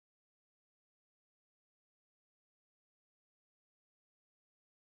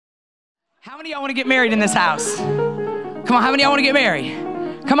How many of y'all want to get married in this house? Come on, how many of y'all want to get married?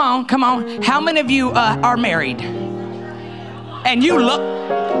 Come on, come on. How many of you are married? And you look,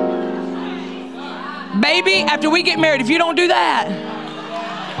 baby, after we get married, if you don't do that,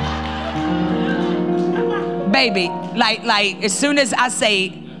 baby, like as soon as I say,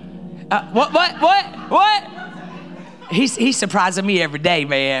 what? He's surprising me every day,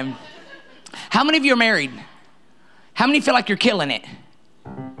 man. How many of you are married? How many feel like you're killing it?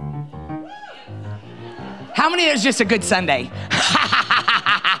 How many is just a good Sunday?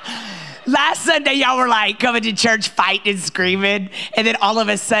 Last Sunday, y'all were like coming to church, fighting and screaming. And then all of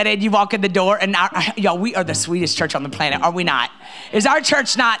a sudden, you walk in the door and y'all, we are the sweetest church on the planet, are we not? Is our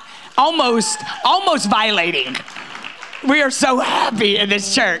church not almost violating? We are so happy in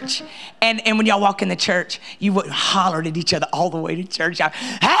this church. And when y'all walk in the church, you would holler at each other all the way to church.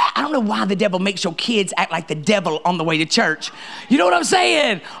 I don't know why the devil makes your kids act like the devil on the way to church. You know what I'm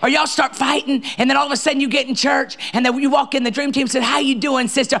saying? Or y'all start fighting, and then all of a sudden you get in church, and then you walk in, the dream team said, how you doing,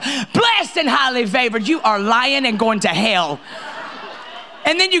 sister? Blessed and highly favored. You are lying and going to hell.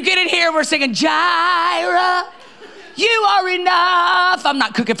 And then you get in here, and we're singing, Jireh, you are enough. I'm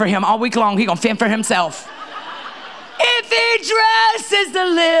not cooking for him all week long. He's going to fend for himself. If he dresses the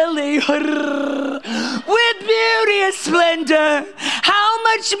lily with beauty and splendor, how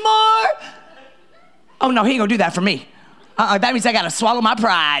much more? Oh no, he ain't gonna do that for me. That means I gotta swallow my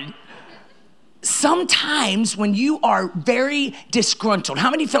pride. Sometimes when you are very disgruntled,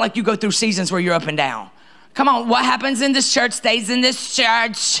 how many feel like you go through seasons where you're up and down? Come on, what happens in this church stays in this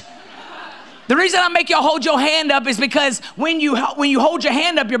church. The reason I make y'all hold your hand up is because when you hold your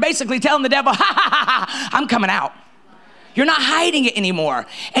hand up, you're basically telling the devil, ha ha ha ha, I'm coming out. You're not hiding it anymore.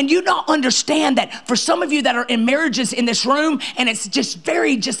 And you don't understand that for some of you that are in marriages in this room and it's just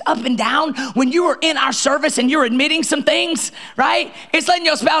up and down, when you are in our service and you're admitting some things, right? It's letting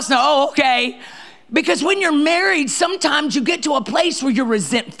your spouse know, oh, okay. Because when you're married, sometimes you get to a place where you're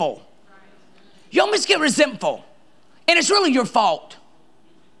resentful. You almost get resentful. And it's really your fault.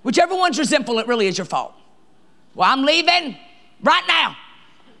 Whichever one's resentful, it really is your fault. Well, I'm leaving right now.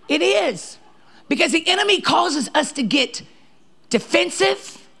 It is. Because the enemy causes us to get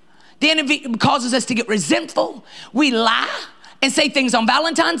defensive. The enemy causes us to get resentful. We lie and say things on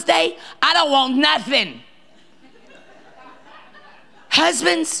Valentine's Day. I don't want nothing.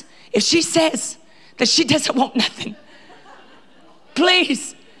 Husbands, if she says that she doesn't want nothing,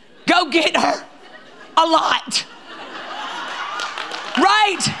 please go get her a lot.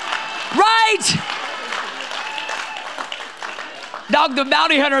 Right. Dog, the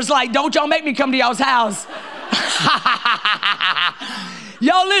bounty hunter's like, don't y'all make me come to y'all's house.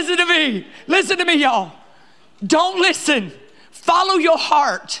 Y'all listen to me. Listen to me, y'all. Don't listen. Follow your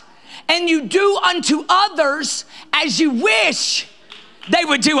heart. And you do unto others as you wish they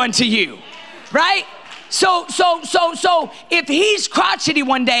would do unto you. Right? So if he's crotchety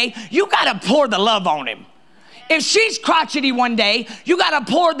one day, you got to pour the love on him. If she's crotchety one day, you got to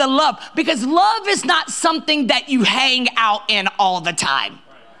pour the love, because love is not something that you hang out in all the time.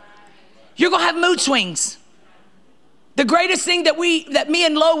 You're going to have mood swings. The greatest thing that me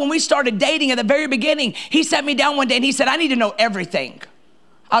and Lo, when we started dating at the very beginning, he sat me down one day and he said, I need to know everything.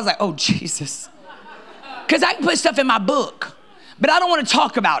 I was like, oh, Jesus. Because I can put stuff in my book, but I don't want to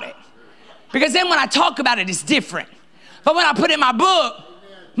talk about it. Because then when I talk about it, it's different. But when I put it in my book,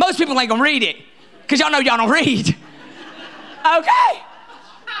 most people ain't going to read it. Because y'all know y'all don't read. Okay.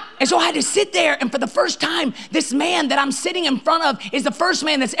 And so I had to sit there, and for the first time, this man that I'm sitting in front of is the first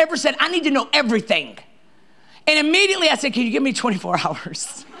man that's ever said, I need to know everything. And immediately I said, can you give me 24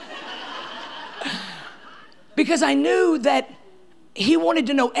 hours? Because I knew that he wanted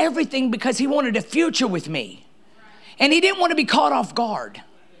to know everything because he wanted a future with me. And he didn't want to be caught off guard.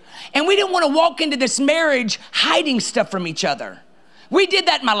 And we didn't want to walk into this marriage hiding stuff from each other. We did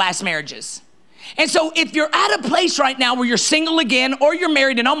that in my last marriages. And so if you're at a place right now where you're single again, or you're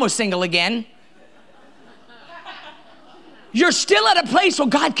married and almost single again, you're still at a place where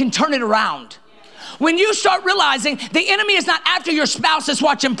God can turn it around. When you start realizing the enemy is not after your spouse that's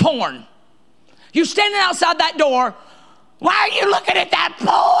watching porn. You standing outside that door, why are you looking at that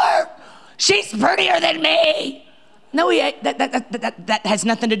porn? She's prettier than me. No, he ain't. That has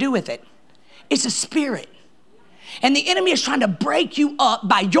nothing to do with it. It's a spirit. And the enemy is trying to break you up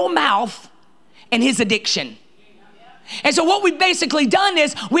by your mouth and his addiction. And so what we've basically done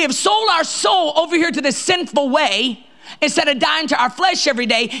is we have sold our soul over here to this sinful way instead of dying to our flesh every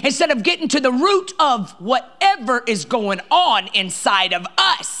day, instead of getting to the root of whatever is going on inside of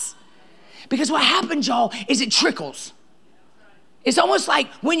us. Because what happens, y'all, is it trickles. It's almost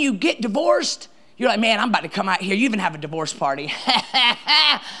like when you get divorced, you're like, man, I'm about to come out here. You even have a divorce party.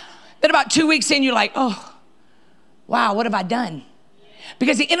 Then about 2 weeks in, you're like, oh, wow, what have I done?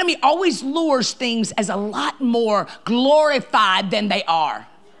 Because the enemy always lures things as a lot more glorified than they are.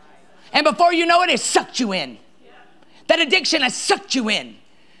 And before you know it, it sucked you in. That addiction has sucked you in.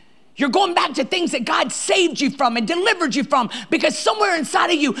 You're going back to things that God saved you from and delivered you from, because somewhere inside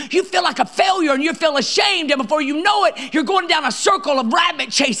of you, you feel like a failure and you feel ashamed. And before you know it, you're going down a circle of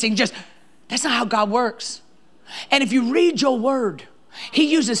rabbit chasing. That's not how God works. And if you read your word,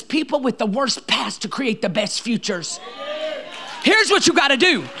 he uses people with the worst past to create the best futures. Here's what you got to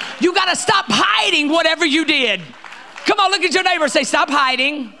do. You got to stop hiding whatever you did. Come on, look at your neighbor and say, stop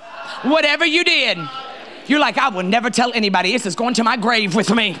hiding whatever you did. You're like, I will never tell anybody. This is going to my grave with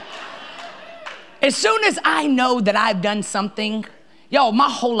me. As soon as I know that I've done something, my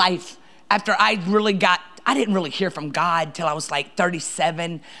whole life, after I didn't really hear from God till I was like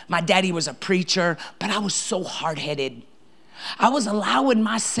 37. My daddy was a preacher, but I was so hard-headed. I was allowing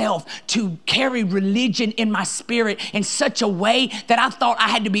myself to carry religion in my spirit in such a way that I thought I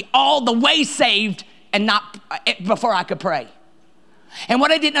had to be all the way saved and not before I could pray. And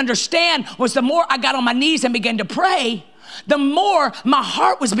what I didn't understand was the more I got on my knees and began to pray, the more my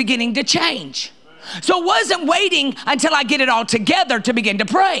heart was beginning to change. So it wasn't waiting until I get it all together to begin to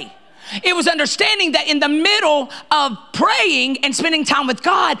pray. It was understanding that in the middle of praying and spending time with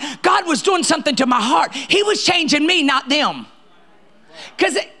God, God was doing something to my heart. He was changing me, not them.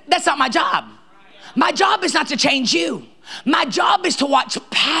 Because that's not my job. My job is not to change you. My job is to watch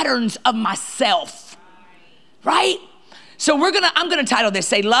patterns of myself, right? So I'm gonna title this,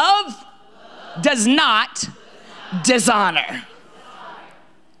 say, love does not dishonor.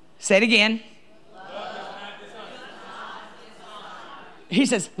 Say it again. He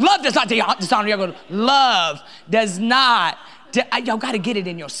says, love does not dishonor. You're going, love does not. Y'all got to get it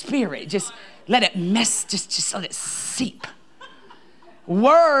in your spirit. Just let it just let it seep.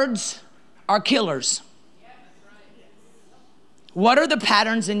 Words are killers. What are the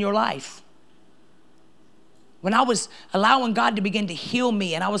patterns in your life? When I was allowing God to begin to heal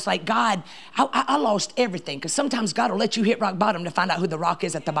me, and I was like, God, I lost everything. Because sometimes God will let you hit rock bottom to find out who the rock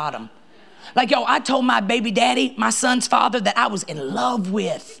is at the bottom. Like, I told my baby daddy, my son's father, that I was in love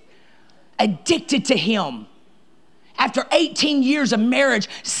with, addicted to him. After 18 years of marriage,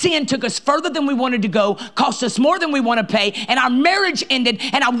 sin took us further than we wanted to go, cost us more than we want to pay, and our marriage ended,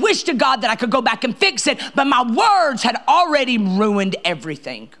 and I wish to God that I could go back and fix it, but my words had already ruined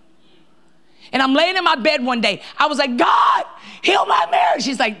everything. And I'm laying in my bed one day. I was like, God, heal my marriage.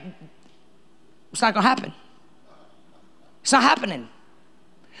 He's like, it's not going to happen. It's not happening.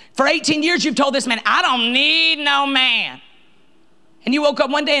 For 18 years, you've told this man, I don't need no man. And you woke up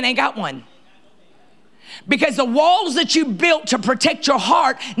one day and ain't got one. Because the walls that you built to protect your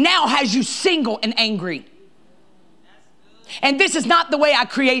heart now has you single and angry. And this is not the way I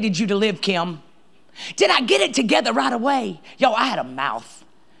created you to live, Kim. Did I get it together right away? I had a mouth.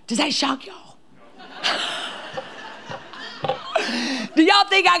 Does that shock y'all? Do y'all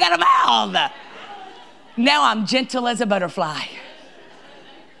think I got a mouth? Now I'm gentle as a butterfly.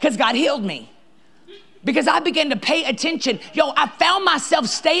 Because God healed me. Because I began to pay attention. I found myself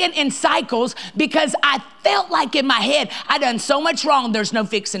staying in cycles because I felt like in my head, I done so much wrong, there's no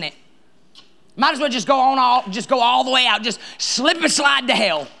fixing it. Might as well just go all the way out, just slip and slide to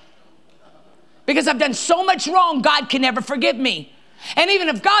hell. Because I've done so much wrong, God can never forgive me. And even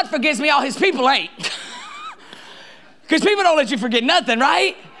if God forgives me, all his people ain't. Because people don't let you forget nothing,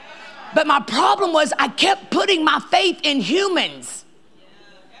 right? But my problem was I kept putting my faith in humans.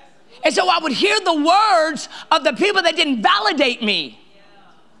 And so I would hear the words of the people that didn't validate me.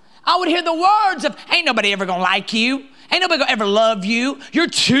 I would hear the words of, ain't nobody ever gonna like you. Ain't nobody gonna ever love you. You're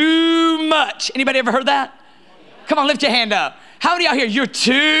too much. Anybody ever heard that? Come on, lift your hand up. How many of y'all here? You're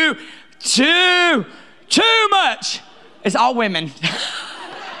too much. It's all women.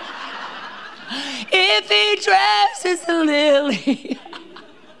 If he dresses a lily.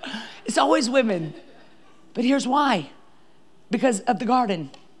 It's always women. But here's why. Because of the garden.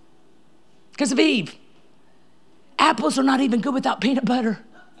 Because of Eve. Apples are not even good without peanut butter.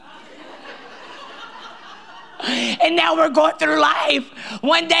 And now we're going through life.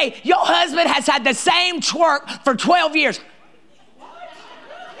 One day, your husband has had the same twerk for 12 years.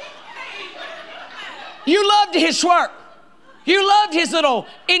 You loved his twerk. You loved his little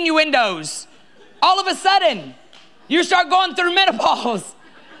innuendos. All of a sudden, you start going through menopause.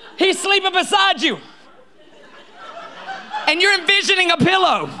 He's sleeping beside you. And you're envisioning a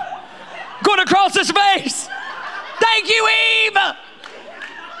pillow going across his face. Thank you, Eve.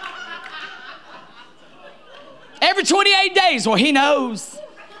 Every 28 days, well, he knows.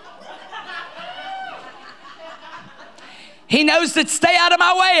 He knows to stay out of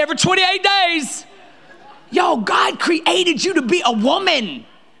my way every 28 days. Yo, God created you to be a woman.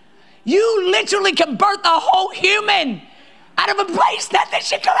 You literally can birth a whole human out of a place nothing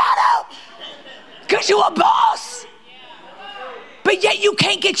should come out of. Because you're a boss. But yet you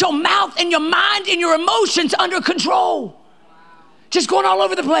can't get your mouth and your mind and your emotions under control. Just going all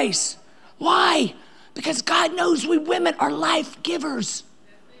over the place. Why? Because God knows we women are life givers.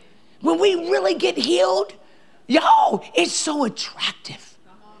 When we really get healed, yo, it's so attractive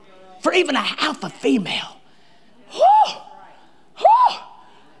for even an alpha female. Whew, whew.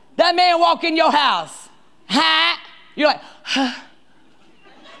 That man walk in your house, huh? You're like, huh?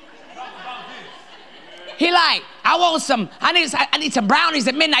 He like, I need some brownies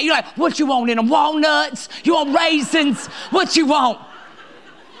at midnight. You're like, what you want in them? Walnuts? You want raisins? What you want?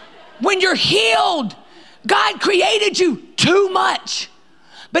 When you're healed, God created you too much.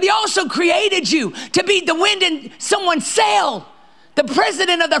 But he also created you to be the wind in someone's sail, the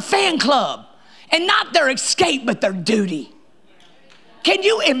president of their fan club, and not their escape, but their duty. Can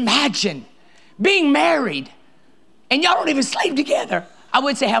you imagine being married and y'all don't even sleep together? I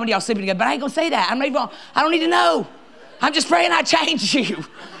would say how many of y'all sleeping together, but I ain't gonna say that. I don't need to know. I'm just praying I change you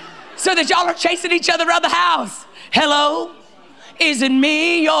so that y'all are chasing each other around the house. Hello? Is it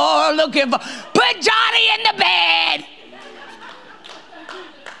me you're looking for? Put Johnny in the bed.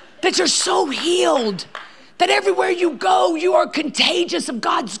 That you're so healed that everywhere you go, you are contagious of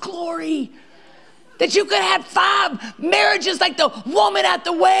God's glory. That you could have 5 marriages like the woman at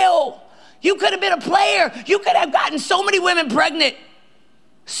the well. You could have been a player. You could have gotten so many women pregnant,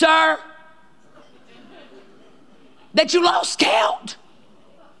 sir, that you lost count.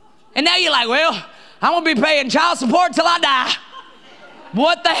 And now you're like, well, I'm gonna be paying child support till I die.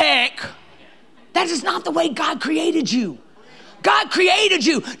 What the heck? That is not the way God created you. God created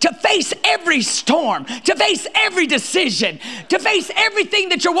you to face every storm, to face every decision, to face everything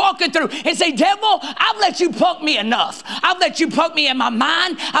that you're walking through and say, devil, I've let you punk me enough. I've let you punk me in my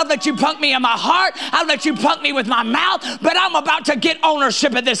mind. I've let you punk me in my heart. I've let you punk me with my mouth, but I'm about to get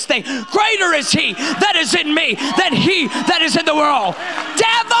ownership of this thing. Greater is he that is in me than he that is in the world.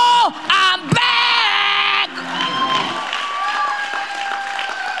 Devil, I'm back.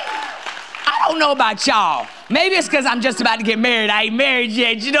 I don't know about y'all. Maybe it's because I'm just about to get married. I ain't married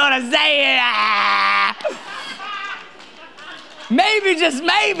yet. You know what I'm saying? Maybe, just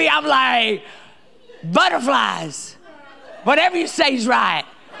maybe, I'm like, butterflies. Whatever you say is right.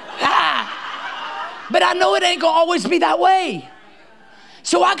 But I know it ain't going to always be that way.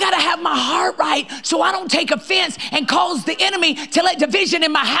 So I got to have my heart right so I don't take offense and cause the enemy to let division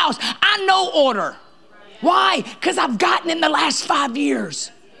in my house. I know order. Why? Because I've gotten in the last 5 years.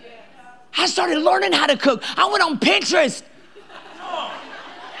 I started learning how to cook. I went on Pinterest.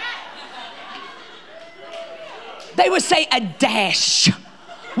 They would say a dash.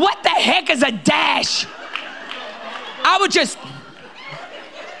 What the heck is a dash? I would just...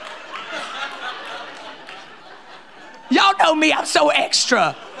 Y'all know me, I'm so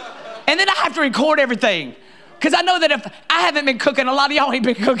extra. And then I have to record everything. Because I know that if I haven't been cooking, a lot of y'all ain't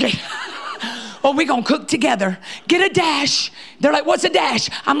been cooking. Well, we're going to cook together. Get a dash. They're like, what's a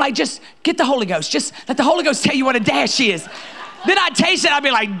dash? I'm like, just get the Holy Ghost. Just let the Holy Ghost tell you what a dash is. Then I taste it. I'd be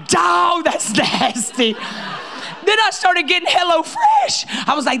like, dog, that's nasty. Then I started getting HelloFresh.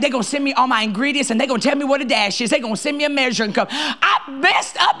 I was like, they're going to send me all my ingredients and they're going to tell me what a dash is. They're going to send me a measuring cup. I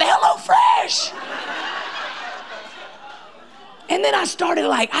messed up HelloFresh. And then I started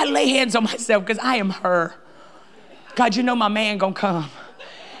I lay hands on myself because I am her. God, you know my man going to come.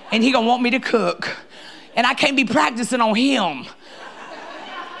 And he gonna want me to cook. And I can't be practicing on him.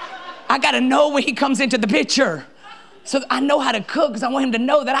 I gotta know when he comes into the picture. So I know how to cook because I want him to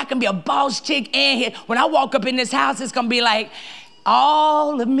know that I can be a boss chick and when I walk up in this house, it's gonna be like,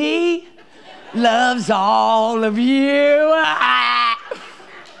 all of me loves all of you. I'm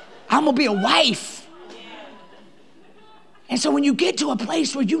gonna be a wife. And so when you get to a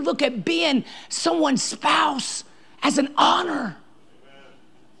place where you look at being someone's spouse as an honor,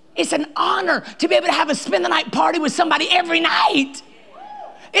 it's an honor to be able to spend the night party with somebody every night.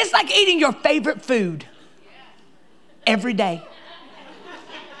 It's like eating your favorite food every day.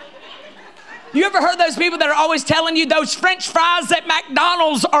 You ever heard those people that are always telling you those French fries at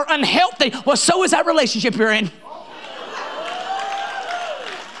McDonald's are unhealthy? Well, so is that relationship you're in.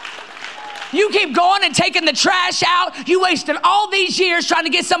 You keep going and taking the trash out. You wasted all these years trying to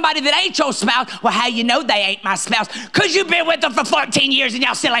get somebody that ain't your spouse. Well, how you know they ain't my spouse? Because you've been with them for 14 years and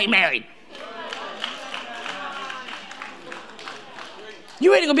y'all still ain't married.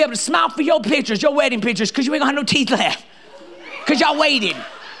 You ain't gonna be able to smile for your pictures, your wedding pictures, because you ain't gonna have no teeth left. Because y'all waited.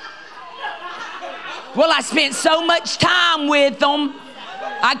 Well, I spent so much time with them.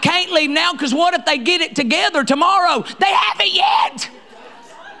 I can't leave now because what if they get it together tomorrow? They haven't yet.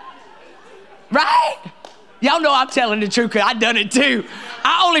 Right? Y'all know I'm telling the truth because I done it too.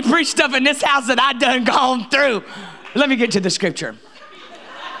 I only preach stuff in this house that I done gone through. Let me get to the scripture.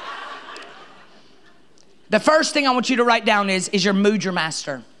 The first thing I want you to write down is your mood your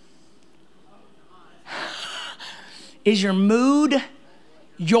master? Is your mood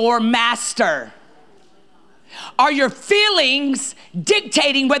your master? Are your feelings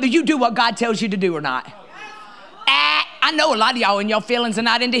dictating whether you do what God tells you to do or not? I know a lot of y'all and your feelings are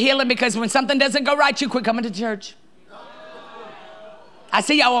not into healing because when something doesn't go right, you quit coming to church. I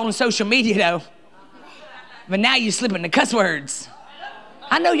see y'all on social media though, but now you slipping the cuss words.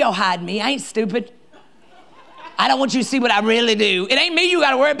 I know y'all hide me. I ain't stupid. I don't want you to see what I really do. It ain't me you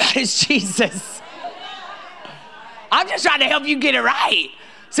got to worry about, it's Jesus. I'm just trying to help you get it right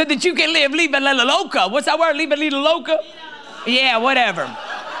so that you can live Liba Lila Loca. What's that word? Liba Lila Loca? Yeah, whatever.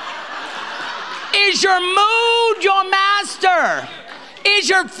 Is your mood your master? Is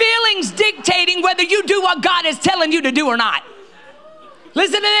your feelings dictating whether you do what God is telling you to do or not?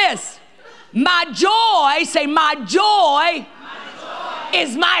 Listen to this. My joy, say my joy,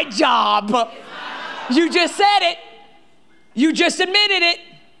 is my job. You just said it. You just admitted it.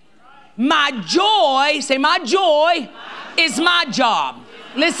 My joy, say my joy, is my job.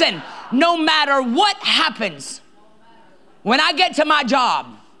 Listen, no matter what happens, when I get to my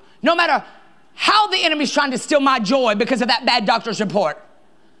job, no matter how the enemy's trying to steal my joy because of that bad doctor's report,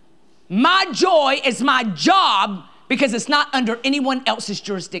 my joy is my job because it's not under anyone else's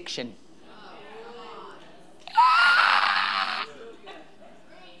jurisdiction.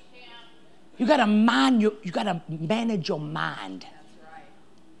 You gotta manage your mind.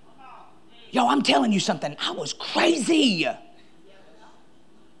 Yo, I'm telling you something. I was crazy.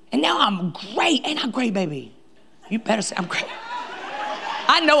 And now I'm great. Ain't I great, baby? You better say I'm great.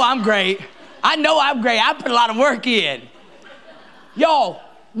 I know I'm great. I know I'm great. I put a lot of work in. Yo,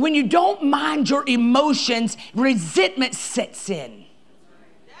 when you don't mind your emotions, resentment sets in.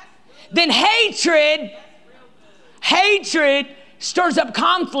 Then hatred stirs up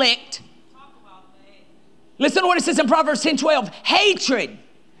conflict. Listen to what it says in Proverbs 10:12. Hatred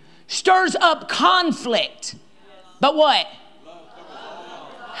stirs up conflict. But what?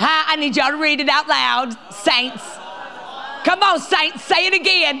 I need y'all to read it out loud, saints. Come on, saints, say it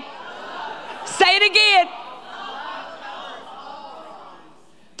again. Say it again.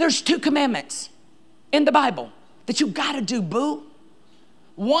 There's 2 commandments in the Bible that you gotta do, boo.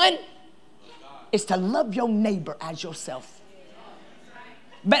 One is to love your neighbor as yourself.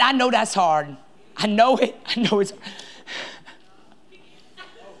 But I know that's hard. I know it. I know it's.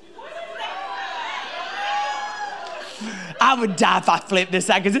 I would die if I flipped this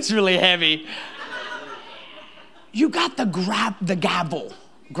out because it's really heavy. You got the gavel.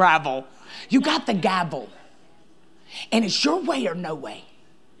 You got the gavel. And it's your way or no way.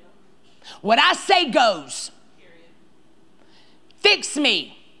 What I say goes. Fix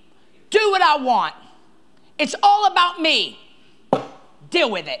me. Do what I want. It's all about me. Deal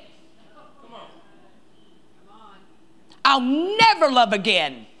with it. I'll never love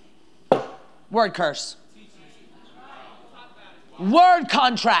again. Word curse. Word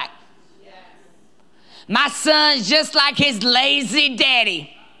contract. My son's just like his lazy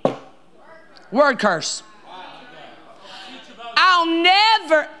daddy. Word curse. I'll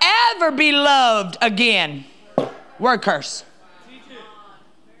never, ever be loved again. Word curse.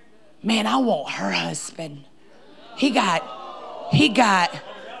 Man, I want her husband. He got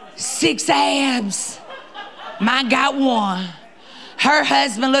 6 abs. Mine got 1. Her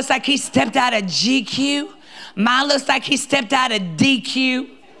husband looks like he stepped out of GQ. Mine looks like he stepped out of DQ.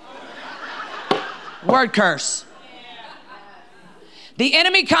 Word curse. The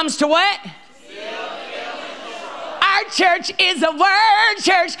enemy comes to what? Our church is a word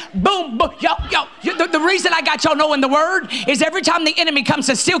church. Boom, boom. The reason I got y'all knowing the word is every time the enemy comes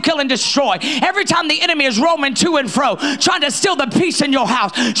to steal, kill, and destroy, every time the enemy is roaming to and fro, trying to steal the peace in your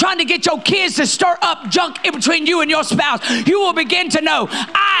house, trying to get your kids to stir up junk in between you and your spouse, you will begin to know,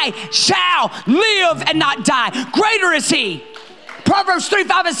 I shall live and not die. Greater is he. Proverbs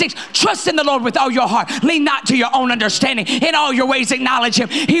 3:5-6. Trust in the Lord with all your heart. Lean not to your own understanding. In all your ways acknowledge him.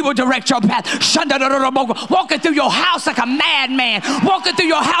 He will direct your path. Walking through your house like a madman. Walking through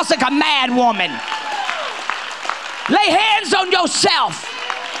your house like a mad woman. Lay hands on yourself.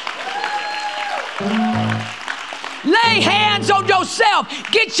 Lay hands on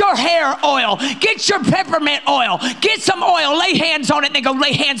yourself. Get your hair oil. Get your peppermint oil. Get some oil. Lay hands on it and then go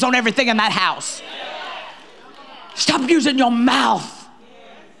lay hands on everything in that house. Stop using your mouth.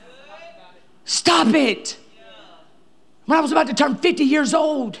 Stop it. When I was about to turn 50 years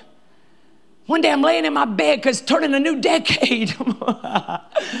old, one day I'm laying in my bed because turning a new decade. And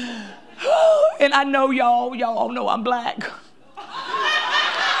I know y'all know I'm black.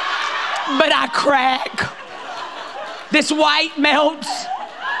 But I crack. This white melts.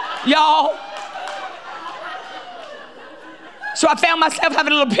 Y'all. So I found myself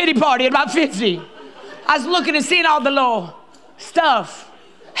having a little pity party at about 50. I was looking and seeing all the little stuff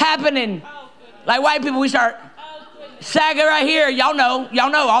happening. Like white people, we start sagging right here. Y'all know,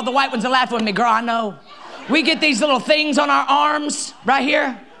 all the white ones are laughing with me. Girl, I know. We get these little things on our arms right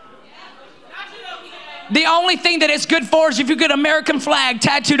here. The only thing that it's good for is if you get American flag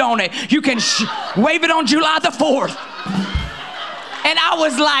tattooed on it. You can wave it on July the 4th. And I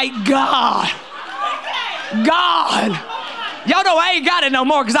was like, God. Y'all know I ain't got it no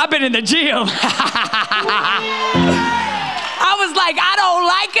more because I've been in the gym. I was like, I don't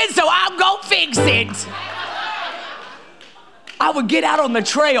like it, so I'm going to fix it. I would get out on the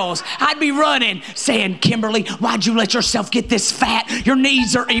trails. I'd be running saying, Kimberly, why'd you let yourself get this fat? Your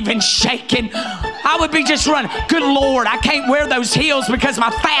knees are even shaking. I would be just running. Good Lord, I can't wear those heels because my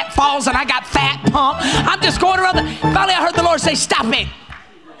fat falls and I got fat pump. I'm just going around. Finally, I heard the Lord say, stop it.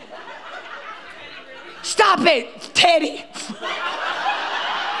 Stop it, Teddy.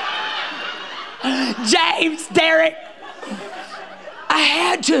 James, Derek. I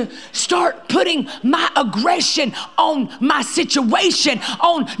had to start putting my aggression on my situation,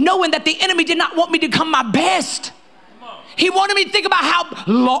 on knowing that the enemy did not want me to become my best. He wanted me to think about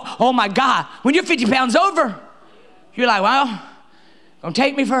oh my God, when you're 50 pounds over, you're like, well, it's gonna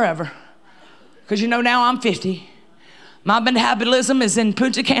take me forever. Because now I'm 50. My metabolism is in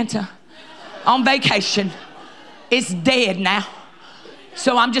Punta Cana on vacation. It's dead now.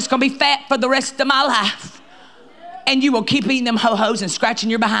 So I'm just gonna be fat for the rest of my life. And you will keep eating them ho-hos and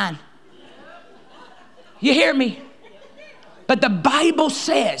scratching your behind. You hear me? But the Bible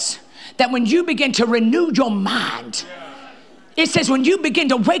says that when you begin to renew your mind, it says when you begin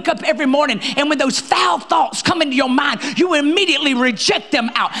to wake up every morning and when those foul thoughts come into your mind, you immediately reject them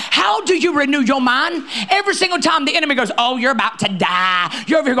out. How do you renew your mind? Every single time the enemy goes, oh, you're about to die.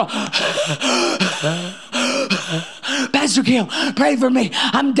 You're over here going, Pastor Kim, pray for me.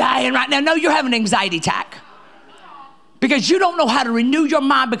 I'm dying right now. No, you're having an anxiety attack. Because you don't know how to renew your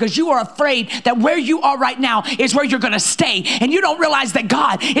mind because you are afraid that where you are right now is where you're going to stay. And you don't realize that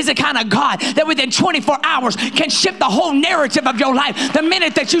God is the kind of God that within 24 hours can shift the whole narrative of your life. The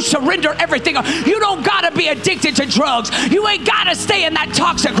minute that you surrender everything, you don't got to be addicted to drugs. You ain't got to stay in that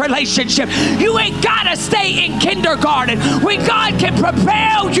toxic relationship. You ain't got to stay in kindergarten. When God can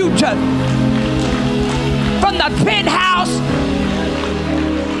propel you from the penthouse.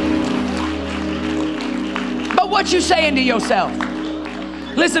 But what you saying to yourself?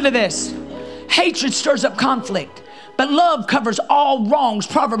 Listen to this. Hatred stirs up conflict, but love covers all wrongs.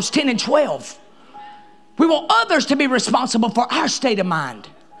 Proverbs 10 and 12. We want others to be responsible for our state of mind.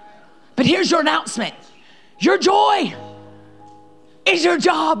 But here's your announcement. Your joy is your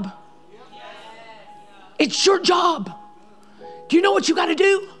job. It's your job. Do you know what you got to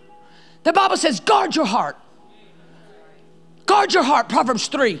do? The Bible says, guard your heart. Guard your heart, Proverbs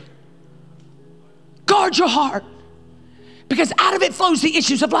 3. Guard your heart, because out of it flows the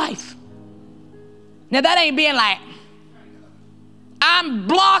issues of life. Now that ain't being like, I'm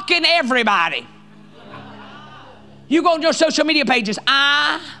blocking everybody. You go on your social media pages.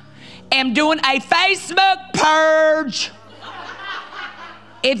 I am doing a Facebook purge.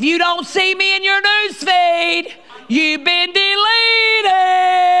 If you don't see me in your news feed, you've been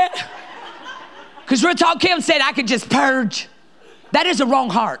deleted. Because Real Talk Kim said I could just purge. That is a wrong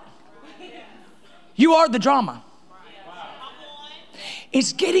heart. You are the drama.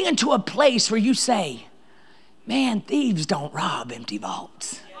 It's getting into a place where you say, man, thieves don't rob empty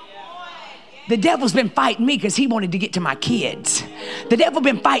vaults. The devil's been fighting me because he wanted to get to my kids. The devil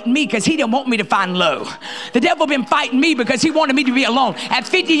been fighting me because he didn't want me to find low. The devil been fighting me because he wanted me to be alone. At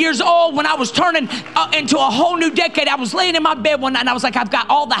 50 years old, when I was turning into a whole new decade, I was laying in my bed one night and I was like, I've got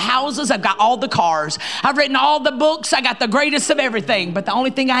all the houses, I've got all the cars, I've written all the books, I got the greatest of everything, but the only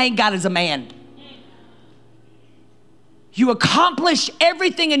thing I ain't got is a man. You accomplish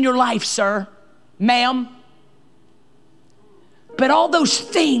everything in your life, sir, ma'am, but all those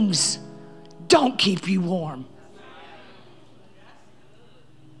things don't keep you warm.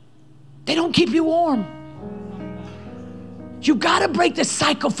 They don't keep you warm. You got to break the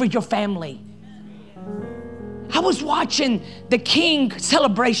cycle for your family. I was watching the King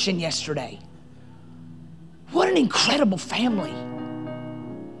celebration yesterday. What an incredible family.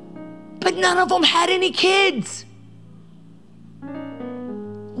 But none of them had any kids.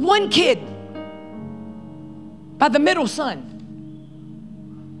 One kid by the middle son.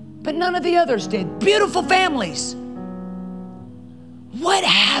 But none of the others did. Beautiful families. What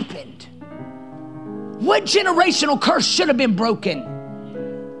happened? What generational curse should have been broken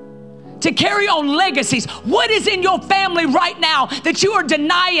to carry on legacies? What is in your family right now that you are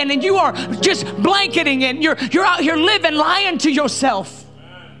denying and you are just blanketing and you're out here living, lying to yourself?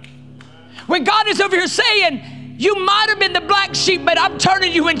 When God is over here saying, you might have been the black sheep, but I'm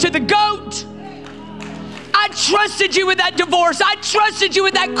turning you into the goat. I trusted you with that divorce. I trusted you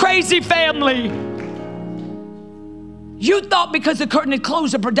with that crazy family. You thought because the curtain had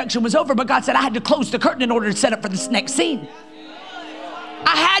closed, the production was over, but God said I had to close the curtain in order to set up for this next scene.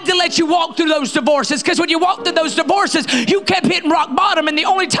 I had to let you walk through those divorces, because when you walked through those divorces, you kept hitting rock bottom, and the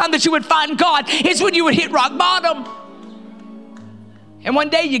only time that you would find God is when you would hit rock bottom. And one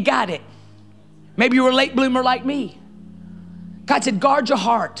day you got it. Maybe you were a late bloomer like me. God said, guard your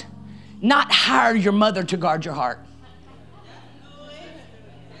heart, not hire your mother to guard your heart.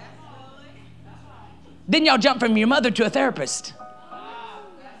 Then y'all jump from your mother to a therapist.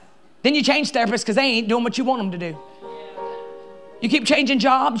 Then you change therapists because they ain't doing what you want them to do. You keep changing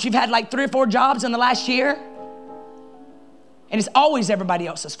jobs. You've had like 3 or 4 jobs in the last year. And it's always everybody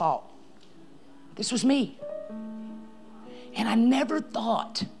else's fault. This was me. And I never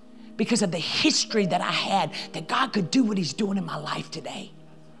thought, because of the history that I had, that God could do what he's doing in my life today.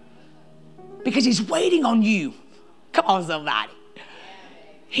 Because he's waiting on you. Come on, somebody.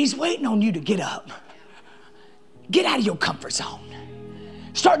 He's waiting on you to get up. Get out of your comfort zone.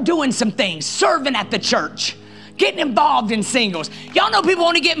 Start doing some things, serving at the church, getting involved in singles. Y'all know people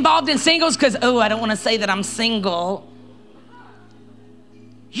want to get involved in singles because, oh, I don't want to say that I'm single.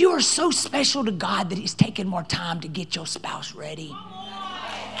 You are so special to God that he's taking more time to get your spouse ready.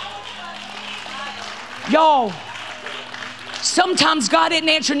 Y'all, sometimes God isn't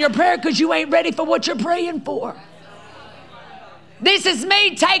answering your prayer because you ain't ready for what you're praying for. This is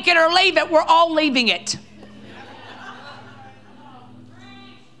me, take it or leave it. We're all leaving it.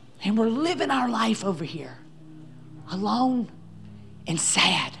 And we're living our life over here, alone and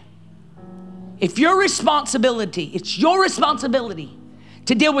sad. If your responsibility, it's your responsibility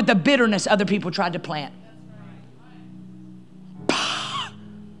to deal with the bitterness other people tried to plant. That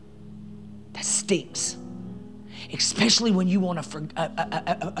stinks. Especially when you want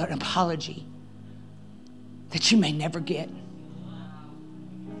an apology that you may never get.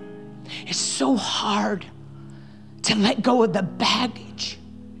 It's so hard to let go of the baggage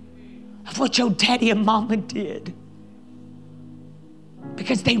of what your daddy and mama did,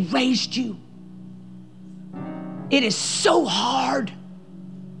 because they raised you. It is so hard,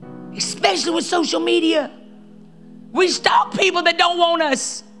 especially with social media. We stalk people that don't want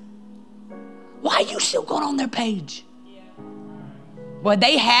us. Why are you still going on their page? Well,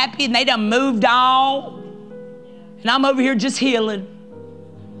 they happy and they done moved on, and I'm over here just healing.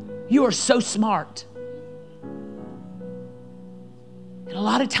 You are so smart. And a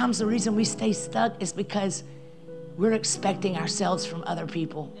lot of times the reason we stay stuck is because we're expecting ourselves from other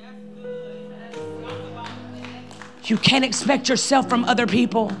people. You can't expect yourself from other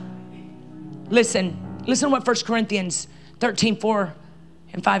people. Listen to what 1 Corinthians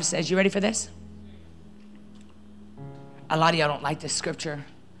 13:4-5 says. You ready for this? A lot of y'all don't like this scripture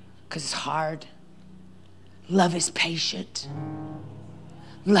because it's hard. Love is patient.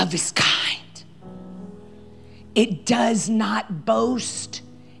 Love is kind. It does not boast.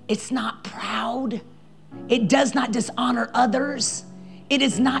 It's not proud. It does not dishonor others. It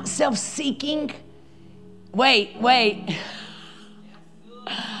is not self-seeking. Wait.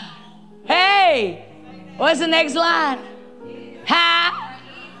 Hey, what's the next line? Ha?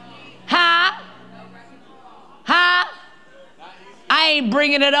 I ain't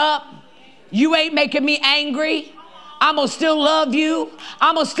bringing it up. You ain't making me angry. I'm going to still love you.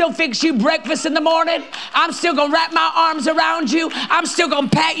 I'm going to still fix you breakfast in the morning. I'm still going to wrap my arms around you. I'm still going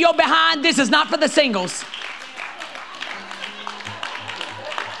to pat your behind. This is not for the singles.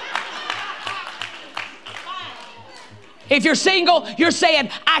 If you're single, you're saying,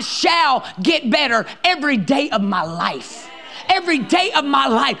 I shall get better every day of my life. Every day of my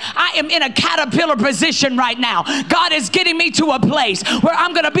life, I am in a caterpillar position right now. God is getting me to a place where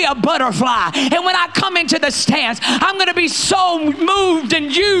I'm going to be a butterfly. And when I come into the stance, I'm going to be so moved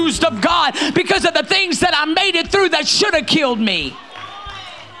and used of God because of the things that I made it through that should have killed me.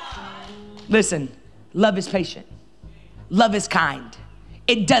 Listen, love is patient. Love is kind.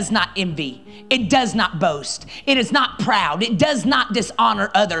 It does not envy. It does not boast. It is not proud. It does not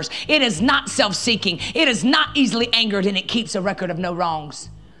dishonor others. It is not self-seeking. It is not easily angered, and it keeps a record of no wrongs.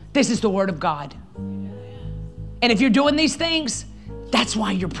 This is the word of God. And if you're doing these things, that's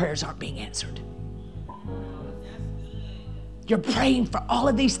why your prayers aren't being answered. You're praying for all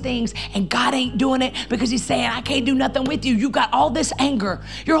of these things and God ain't doing it because he's saying, I can't do nothing with you. You got all this anger.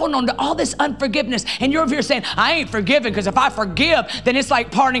 You're holding on to all this unforgiveness. And you're over here saying, I ain't forgiven because if I forgive, then it's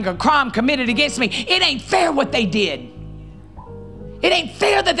like pardoning a crime committed against me. It ain't fair what they did. It ain't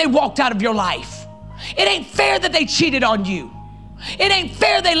fair that they walked out of your life. It ain't fair that they cheated on you. It ain't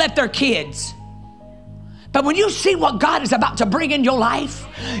fair they left their kids. But when you see what God is about to bring in your life,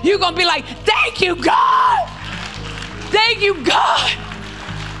 you're going to be like, thank you, God. Thank you, God.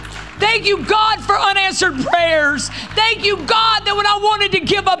 Thank you, God, for unanswered prayers. Thank you, God, that when I wanted to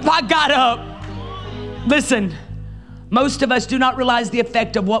give up, I got up. Listen, most of us do not realize the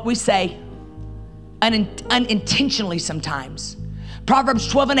effect of what we say unintentionally sometimes. Proverbs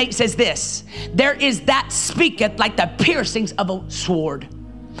 12:8 says this, there is that speaketh like the piercings of a sword,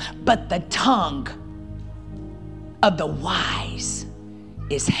 but the tongue of the wise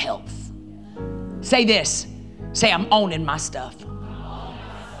is health. Say this. Say, I'm owning my stuff.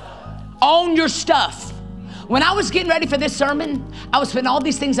 Own your stuff. When I was getting ready for this sermon, I was putting all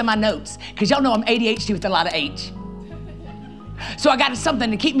these things in my notes because y'all know I'm ADHD with a lot of H. So I got something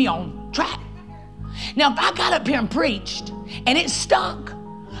to keep me on track. Now, if I got up here and preached and it stunk,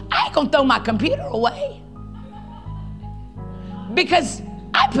 I ain't gonna throw my computer away because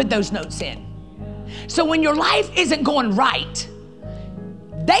I put those notes in. So when your life isn't going right,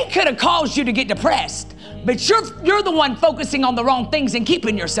 they could have caused you to get depressed, but you're the one focusing on the wrong things and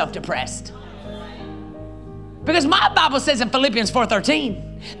keeping yourself depressed. Because my Bible says in Philippians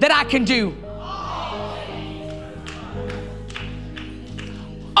 4:13 that I can do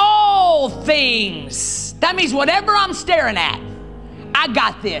all things. That means whatever I'm staring at, I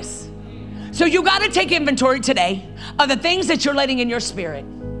got this. So you got to take inventory today of the things that you're letting in your spirit.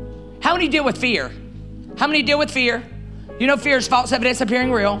 How many deal with fear? How many deal with fear? You know fear is false evidence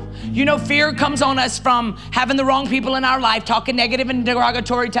appearing real. You know fear comes on us from having the wrong people in our life talking negative and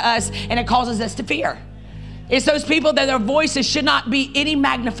derogatory to us, and it causes us to fear. It's those people that their voices should not be any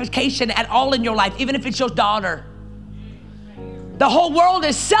magnification at all in your life, even if it's your daughter. The whole world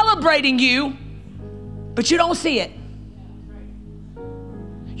is celebrating you, but you don't see it.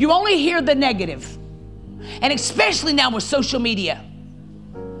 You only hear the negative. And especially now with social media.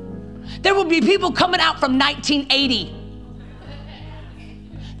 There will be people coming out from 1980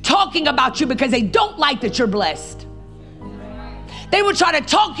 talking about you because they don't like that you're blessed. They would try to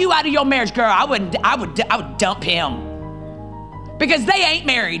talk you out of your marriage. Girl, I would dump him because they ain't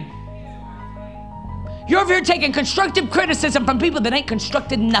married. You're over here taking constructive criticism from people that ain't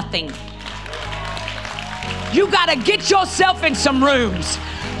constructed nothing. You got to get yourself in some rooms.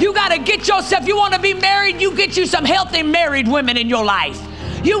 You got to get yourself, you want to be married, you get you some healthy married women in your life.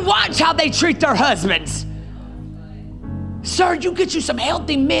 You watch how they treat their husbands. Sir, you get you some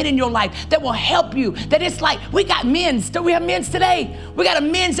healthy men in your life that will help you. That it's like, we got men's. Do we have men's today? We got a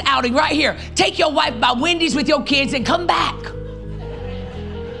men's outing right here. Take your wife by Wendy's with your kids and come back.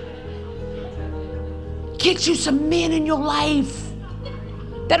 Get you some men in your life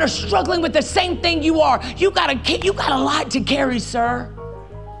that are struggling with the same thing you are. You got a lot to carry, sir.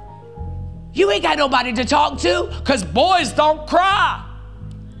 You ain't got nobody to talk to because boys don't cry.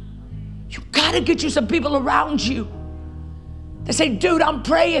 You got to get you some people around you that say, dude, I'm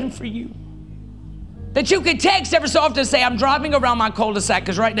praying for you. That you can text every so often and say, I'm driving around my cul-de-sac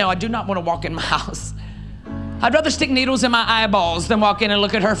because right now I do not want to walk in my house. I'd rather stick needles in my eyeballs than walk in and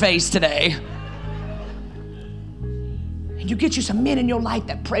look at her face today. And you get you some men in your life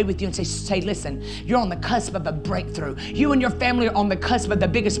that pray with you and say, listen, you're on the cusp of a breakthrough. You and your family are on the cusp of the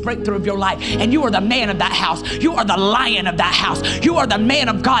biggest breakthrough of your life. And you are the man of that house. You are the lion of that house. You are the man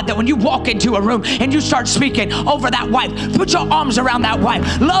of God that when you walk into a room and you start speaking over that wife, put your arms around that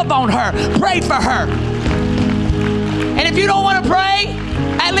wife, love on her, pray for her. And if you don't want to pray,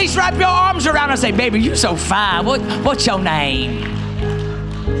 at least wrap your arms around her and say, baby, you're so fine. What's your name?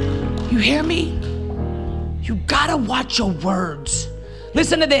 You hear me? You gotta watch your words.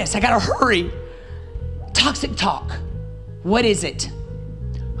 Listen to this, I gotta hurry. Toxic talk, what is it?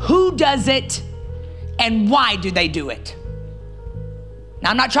 Who does it? And why do they do it? Now,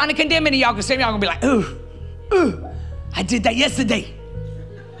 I'm not trying to condemn any of y'all because some of y'all gonna be like, ooh, I did that yesterday.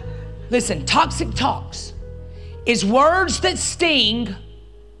 Listen, toxic talks is words that sting,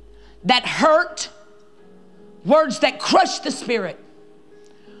 that hurt, words that crush the spirit.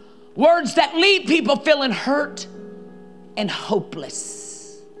 Words that leave people feeling hurt and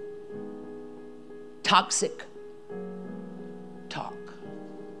hopeless. Toxic talk.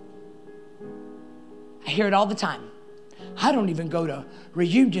 I hear it all the time. I don't even go to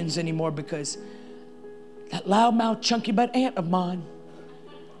reunions anymore because that loudmouth, chunky butt aunt of mine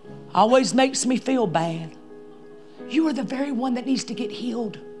always makes me feel bad. You are the very one that needs to get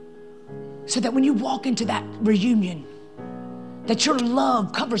healed, so that when you walk into that reunion, that your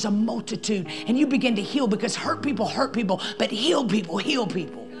love covers a multitude and you begin to heal, because hurt people, but heal people, heal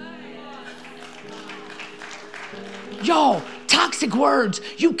people. Y'all, toxic words.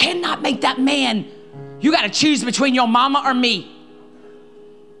 You cannot make that man. You got to choose between your mama or me.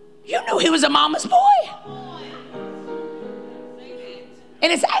 You knew he was a mama's boy.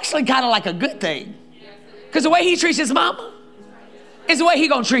 And it's actually kind of like a good thing, because the way he treats his mama is the way he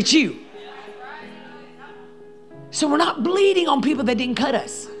gonna treat you. So we're not bleeding on people that didn't cut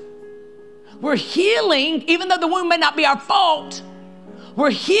us. We're healing, even though the wound may not be our fault.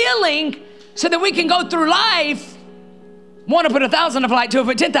 We're healing so that we can go through life. Want to put 1,000 to flight, to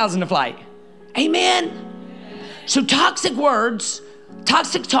put 10,000 to flight. Amen. So toxic words,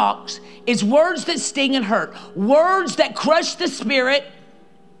 toxic talks is words that sting and hurt. Words that crush the spirit.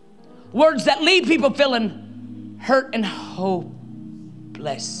 Words that leave people feeling hurt and hopeless.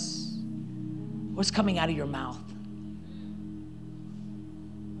 What's coming out of your mouth?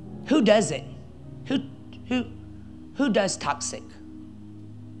 Who does it? Who does toxic?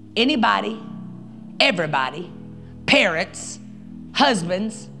 Anybody, everybody, parents,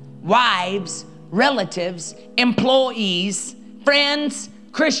 husbands, wives, relatives, employees, friends,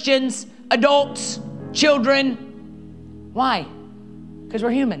 Christians, adults, children. Why? Because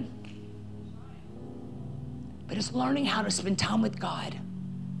we're human. But it's learning how to spend time with God.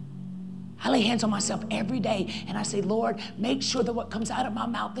 I lay hands on myself every day and I say, Lord, make sure that what comes out of my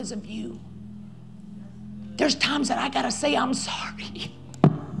mouth is of you. There's times that I gotta say, I'm sorry.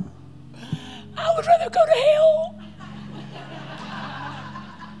 I would rather go to hell.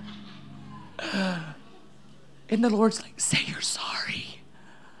 And the Lord's like, say you're sorry.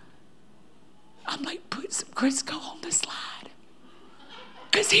 I'm like, put some Crisco on the slide,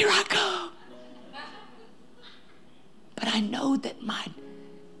 because here I go. But I know that my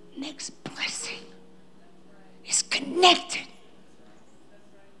next blessing is connected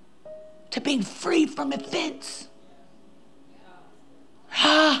to being free from offense.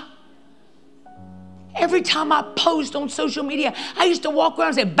 Every time I post on social media, I used to walk around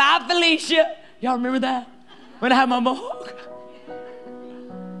and say, bye, Felicia. Y'all remember that? When I had my mohawk.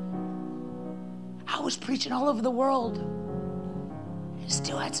 I was preaching all over the world and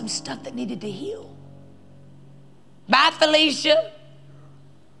still had some stuff that needed to heal. Bye, Felicia.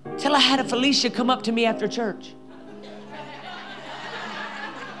 Till I had a Felicia come up to me after church.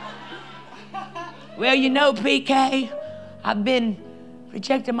 Well, you know, PK, I've been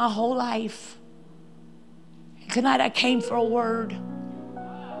rejected my whole life. And tonight I came for a word.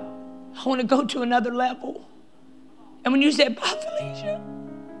 I want to go to another level. And when you said, bye, Felicia,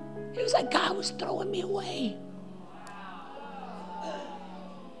 it was like God was throwing me away.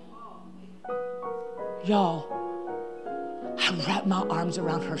 Y'all, I wrapped my arms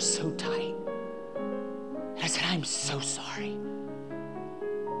around her so tight. And I said, I'm so sorry.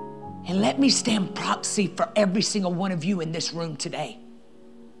 And let me stand proxy for every single one of you in this room today.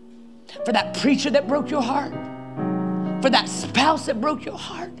 For that preacher that broke your heart. For that spouse that broke your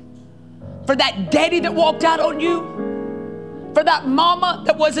heart. For that daddy that walked out on you. For that mama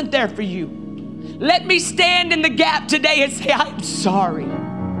that wasn't there for you. Let me stand in the gap today and say, I'm sorry.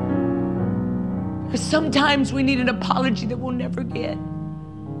 Because sometimes we need an apology that we'll never get.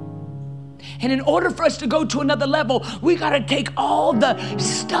 And in order for us to go to another level, we got to take all the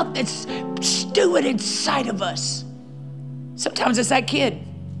stuff that's stewing inside of us. Sometimes it's that kid,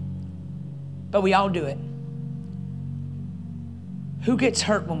 but we all do it. Who gets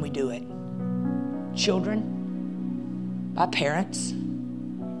hurt when we do it? Children, by parents,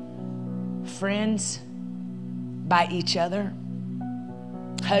 friends, by each other,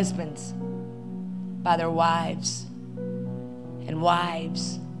 husbands, by their wives, and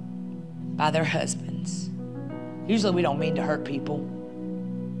wives by their husbands. Usually we don't mean to hurt people.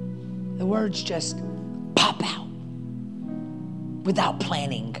 The words just pop out without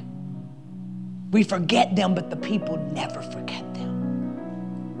planning. We forget them, but the people never forget them.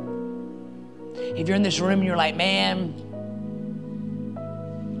 If you're in this room and you're like, man,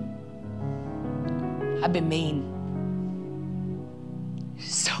 I've been mean.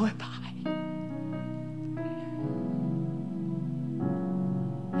 So have I.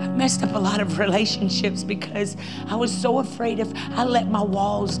 I've messed up a lot of relationships because I was so afraid if I let my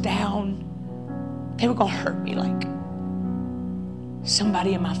walls down, they were gonna hurt me like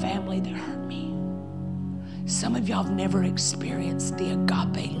somebody in my family that hurt me. Some of y'all have never experienced the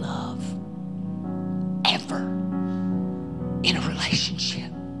agape love ever in a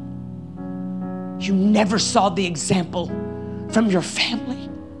relationship. You never saw the example from your family.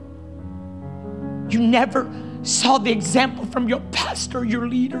 You never saw the example from your pastor, your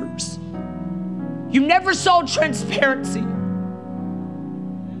leaders. You never saw transparency.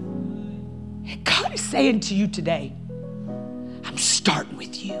 And God is saying to you today, I'm starting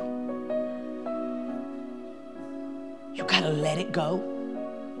with you. You gotta let it go.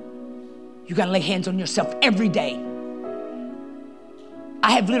 You gotta lay hands on yourself every day.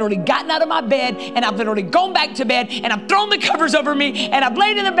 I have literally gotten out of my bed and I've literally gone back to bed and I've thrown the covers over me and I've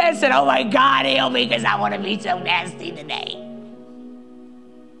laid in the bed and said, oh my God, heal me because I want to be so nasty today.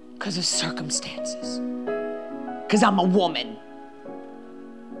 Because of circumstances. Because I'm a woman.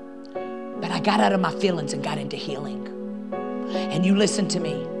 But I got out of my feelings and got into healing. And you listen to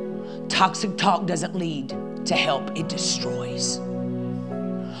me. Toxic talk doesn't lead to help. It destroys.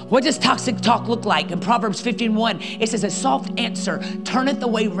 What does toxic talk look like? In Proverbs 15:1, it says, a soft answer turneth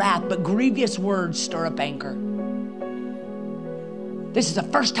away wrath, but grievous words stir up anger. This is the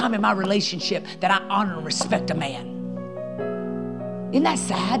first time in my relationship that I honor and respect a man. Isn't that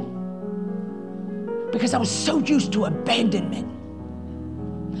sad? Because I was so used to abandonment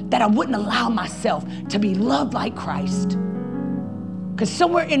that I wouldn't allow myself to be loved like Christ. Because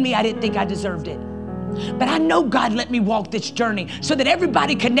somewhere in me, I didn't think I deserved it. But I know God let me walk this journey so that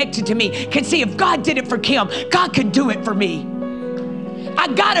everybody connected to me can see if God did it for Kim, God could do it for me. I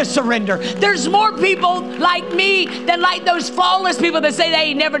gotta surrender. There's more people like me than like those flawless people that say they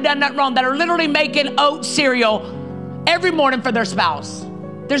ain't never done nothing wrong, that are literally making oat cereal every morning for their spouse.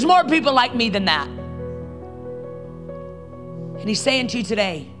 There's more people like me than that. And he's saying to you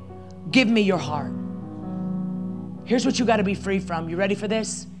today, give me your heart. Here's what you gotta be free from. You ready for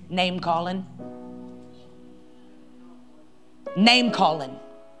this? Name calling. Name calling.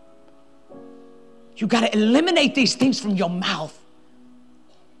 You got to eliminate these things from your mouth.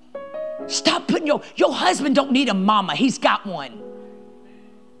 Stop putting your husband don't need a mama. He's got one.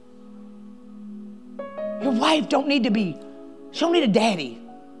 Your wife don't need to be, she don't need a daddy.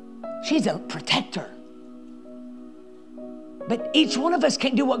 She's a protector. But each one of us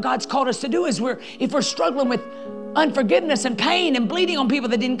can't do what God's called us to do if we're struggling with unforgiveness and pain and bleeding on people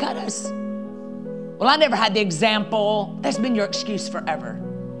that didn't cut us. Well, I never had the example. That's been your excuse forever.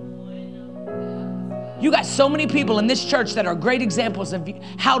 You got so many people in this church that are great examples of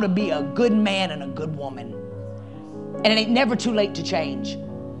how to be a good man and a good woman. And it ain't never too late to change.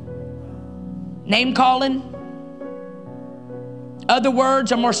 Name calling. Other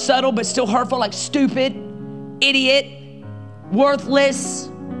words are more subtle but still hurtful, like stupid, idiot, worthless.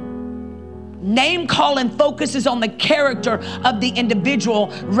 Name calling focuses on the character of the individual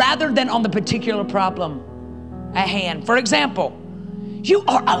rather than on the particular problem at hand. For example, you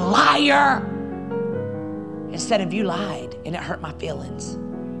are a liar instead of you lied and it hurt my feelings.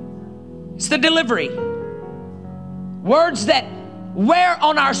 It's the delivery. Words that wear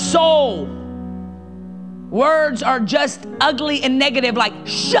on our soul. Words are just ugly and negative, like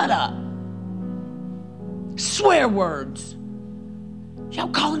shut up. Swear words. Y'all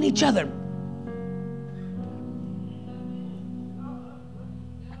calling each other.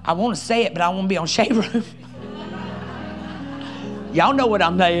 I want to say it, but I want to be on Shade Room. Y'all know what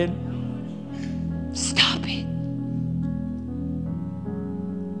I'm saying. Stop it.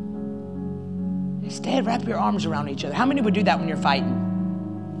 Instead, wrap your arms around each other. How many would do that when you're fighting?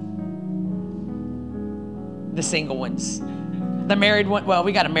 The single ones. The married one, well,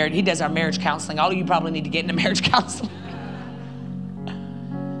 we got a married, he does our marriage counseling. All of you probably need to get into marriage counseling.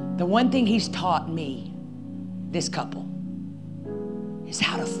 The one thing he's taught me, this couple, is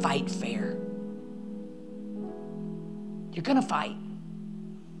how to fight fair. You're gonna fight.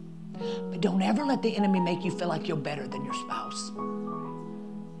 But don't ever let the enemy make you feel like you're better than your spouse.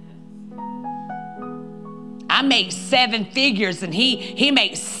 I make 7 figures and he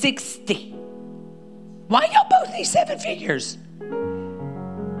makes 60. Why y'all both need 7 figures?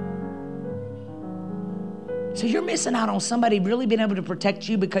 So you're missing out on somebody really being able to protect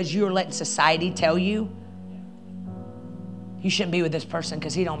you because you're letting society tell you you shouldn't be with this person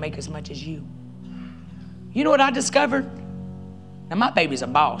because he don't make as much as you. You know what I discovered? Now my baby's a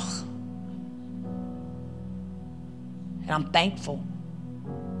boss. And I'm thankful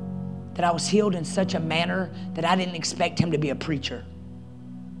that I was healed in such a manner that I didn't expect him to be a preacher.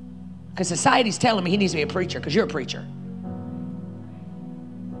 Because society's telling me he needs to be a preacher because you're a preacher.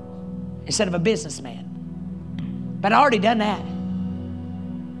 Instead of a businessman. But I already done that.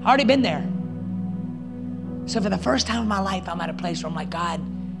 I already been there. So for the first time in my life, I'm at a place where I'm like, God,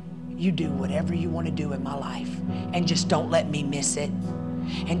 you do whatever you want to do in my life. And just don't let me miss it.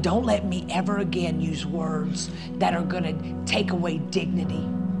 And don't let me ever again use words that are going to take away dignity.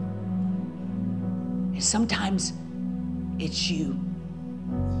 And sometimes it's you.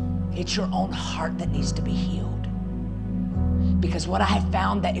 It's your own heart that needs to be healed. Because what I have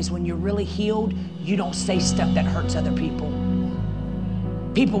found that is when you're really healed, you don't say stuff that hurts other people.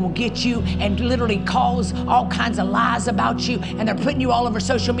 People will get you and literally cause all kinds of lies about you, and they're putting you all over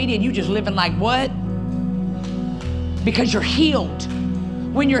social media, and you just living like, what? Because you're healed.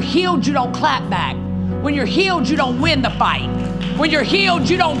 When you're healed, you don't clap back. When you're healed, you don't win the fight. When you're healed,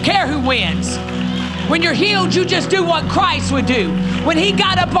 you don't care who wins. When you're healed, you just do what Christ would do. When he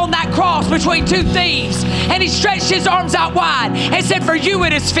got up on that cross between two thieves and he stretched his arms out wide and said, for you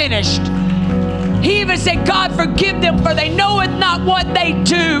it is finished. He even said, God, forgive them, for they knoweth not what they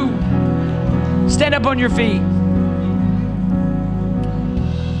do. Stand up on your feet.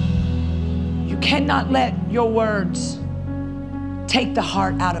 You cannot let your words take the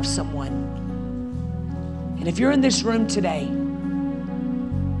heart out of someone. And if you're in this room today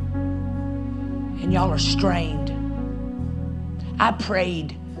and y'all are strained, I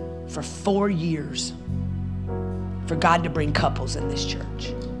prayed for 4 years for God to bring couples in this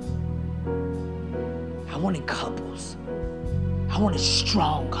church. I wanted couples. I wanted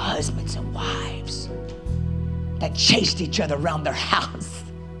strong husbands and wives that chased each other around their house.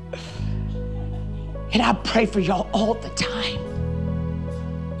 And I pray for y'all all the time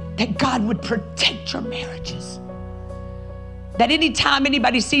that God would protect your marriages. That anytime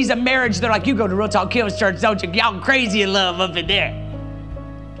anybody sees a marriage, they're like, you go to Real Talk Kills Church, don't you? Y'all crazy in love up in there.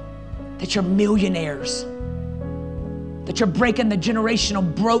 That you're millionaires. That you're breaking the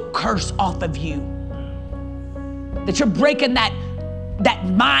generational broke curse off of you. That you're breaking that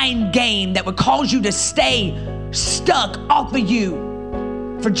mind game that would cause you to stay stuck off of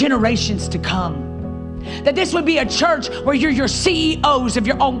you for generations to come. That this would be a church where you're your CEOs of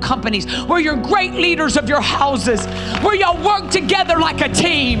your own companies, where you're great leaders of your houses, where y'all work together like a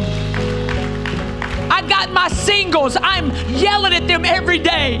team. I got my singles. I'm yelling at them every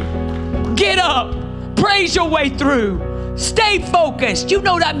day. Get up. Praise your way through. Stay focused. You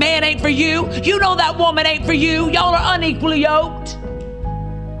know that man ain't for you. You know that woman ain't for you. Y'all are unequally yoked.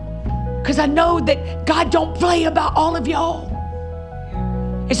 Because I know that God don't play about all of y'all.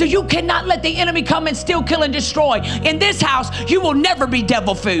 And so you cannot let the enemy come and steal, kill, and destroy. In this house, you will never be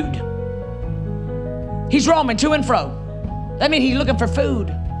devil food. He's roaming to and fro. That means he's looking for food.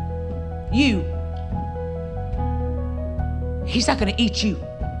 You. He's not going to eat you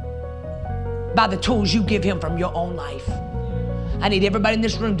by the tools you give him from your own life. I need everybody in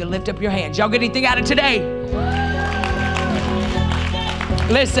this room to lift up your hands. Y'all get anything out of today?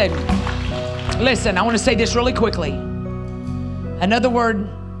 Listen, I want to say this really quickly. Another word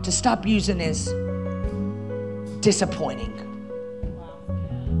to stop using is disappointing.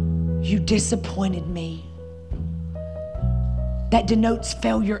 You disappointed me. That denotes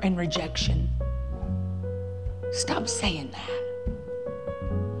failure and rejection. Stop saying that.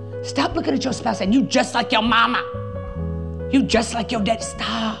 Stop looking at your spouse and you just like your mama. You just like your dad.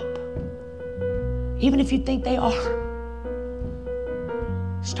 Stop. Even if you think they are.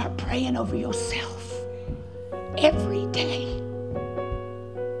 Start praying over yourself every day.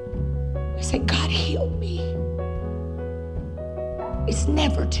 I say, God, heal me. It's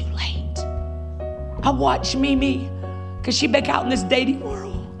never too late. I watch Mimi, because she back out in this dating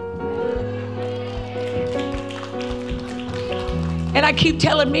world. And I keep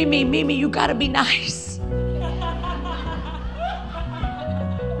telling Mimi, you gotta be nice.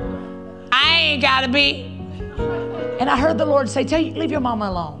 I ain't gotta be. And I heard the Lord say, leave your mama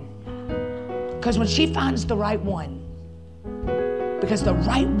alone. Because when she finds the right one, because the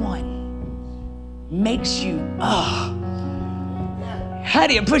right one makes you, honey,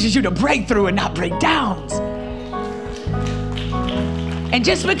 it pushes you to breakthrough and not breakdowns. And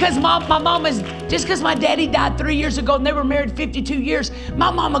just because just because my daddy died 3 years ago and they were married 52 years,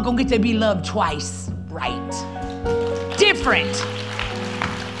 my mama gonna get to be loved twice, right? Different.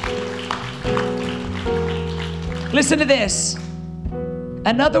 Listen to this.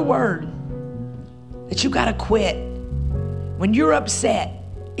 Another word that you gotta quit. When you're upset,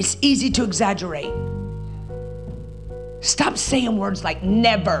 it's easy to exaggerate. Stop saying words like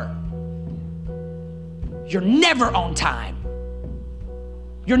never. You're never on time.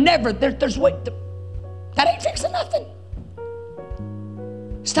 You're never, that ain't fixing nothing.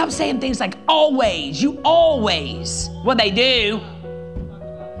 Stop saying things like always, you always. Well, they do.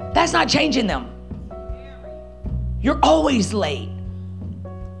 That's not changing them. You're always late.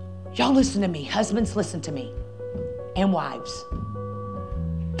 Y'all listen to me. Husbands, listen to me. And wives.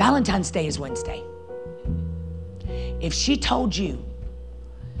 Valentine's Day is Wednesday. If she told you,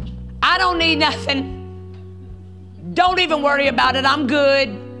 I don't need nothing, don't even worry about it, I'm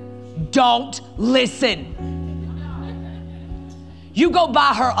good, don't listen. You go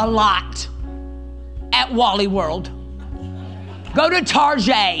buy her a lot at Wally World. Go to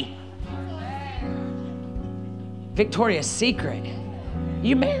Target. Victoria's Secret.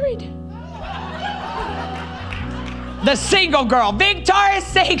 You married? The single girl, Victoria's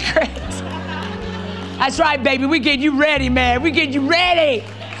Secret. That's right, baby. We get you ready, man. We get you ready.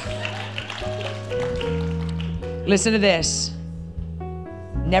 Listen to this.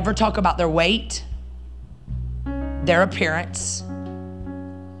 Never talk about their weight, their appearance,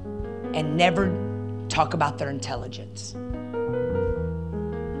 and never talk about their intelligence.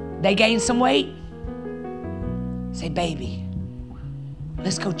 They gain some weight. Say, baby,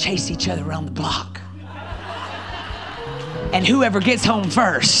 let's go chase each other around the block. And whoever gets home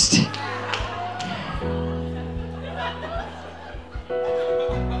first.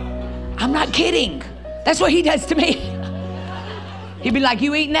 I'm not kidding. That's what he does to me. He'd be like,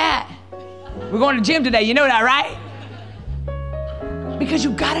 you eating that? We're going to the gym today. You know that, right? Because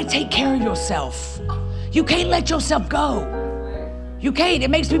you gotta take care of yourself. You can't let yourself go. You can't. It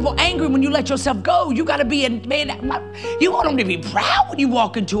makes people angry when you let yourself go. You gotta be a man. You want them to be proud when you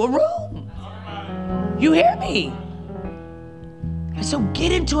walk into a room. You hear me? And so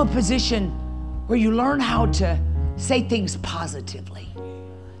get into a position where you learn how to say things positively.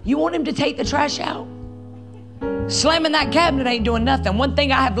 You want him to take the trash out? Slamming that cabinet ain't doing nothing. One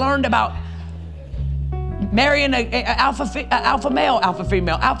thing I have learned about marrying an alpha male,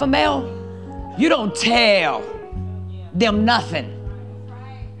 you don't tell them nothing.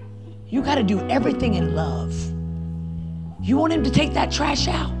 You got to do everything in love. You want him to take that trash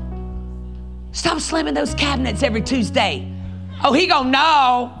out? Stop slamming those cabinets every Tuesday. Oh, he gonna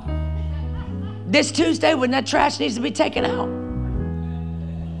know this Tuesday when that trash needs to be taken out.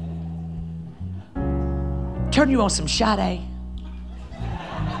 Turn you on some Sade.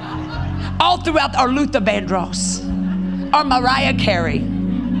 All throughout our Luther Vandross, our Mariah Carey.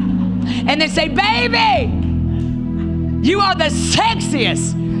 And they say, baby, you are the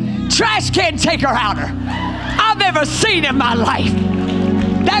sexiest trash can taker outer I've ever seen in my life.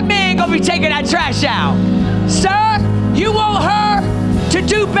 That man gonna be taking that trash out. Sir, you want her to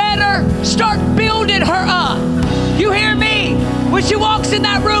do better? Start building her up. You hear me? When she walks in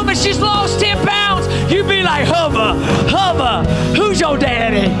that room and she's lost 10 pounds, you be like, hubba, hubba, who's your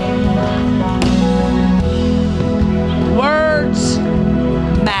daddy? Words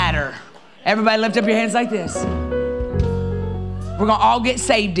matter. Everybody lift up your hands like this. We're gonna all get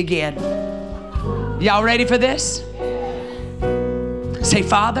saved again. Y'all ready for this? Say,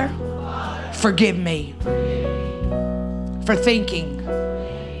 Father, forgive me for thinking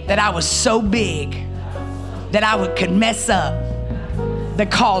that I was so big that I could mess up the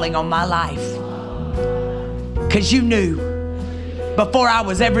calling on my life. Because you knew before I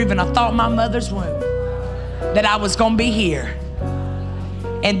was ever even a thought in my mother's womb that I was gonna be here.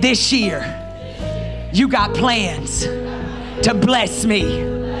 And this year, you got plans to bless me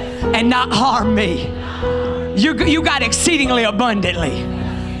and not harm me. You got exceedingly abundantly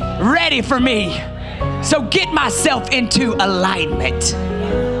ready for me. So get myself into alignment.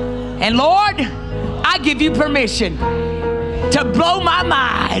 And Lord, I give you permission to blow my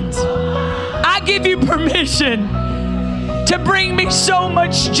mind. I give you permission to bring me so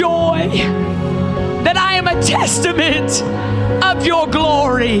much joy that I am a testament of your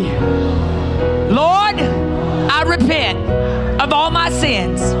glory. Lord, I repent of all my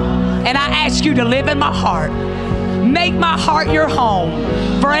sins and I ask you to live in my heart. Make my heart your home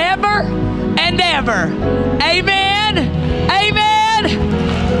forever and ever. Amen. Amen.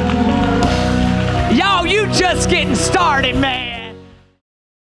 Y'all, you just getting started, man.